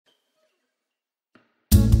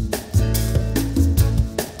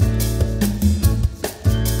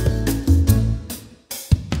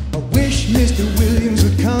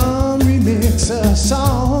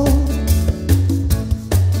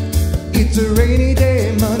rainy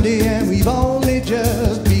day Monday and we've only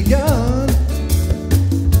just begun.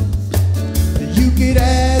 You could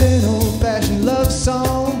add an old-fashioned love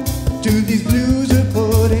song to these blues we're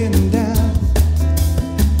putting down.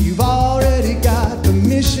 You've already got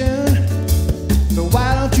permission, so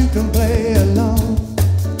why don't you come play along?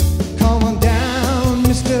 Come on down,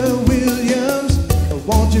 Mr. Williams,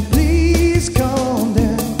 won't you please come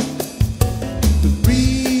down? The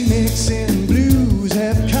Remixin Blues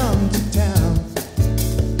have come to town.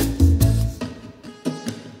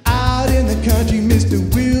 Out in the country, Mr.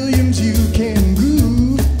 Williams, you can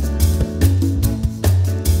groove.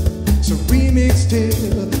 So remix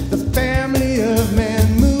till the family of man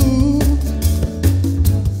move.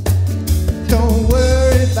 Don't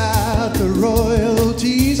worry about the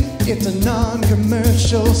royalties, it's a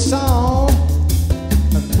non-commercial song.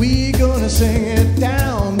 And we gonna sing it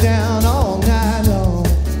down, down all night long.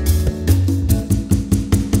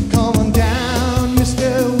 Come on down, Mr.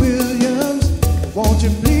 Williams, won't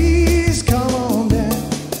you please come on down?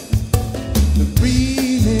 The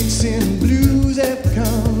Remixin Blues have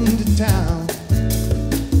come to town.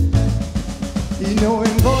 You know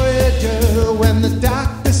in Voyager when the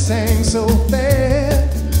doctor sang so fair,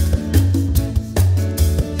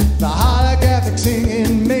 the holographic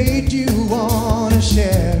singing made you wanna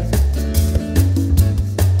share.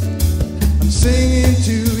 I'm singing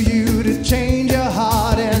to you to change your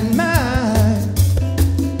heart and mind.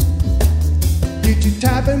 Get you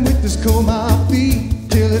tapping with this coma beat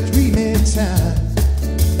till it's remix time.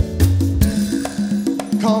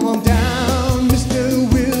 Come on down, Mr.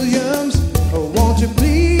 Williams, won't you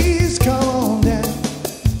please come on down?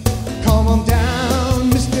 Come on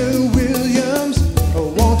down, Mr. Williams,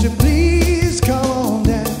 won't you please come on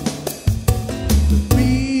down? The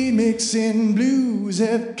Remixin Blues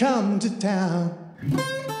have come to town.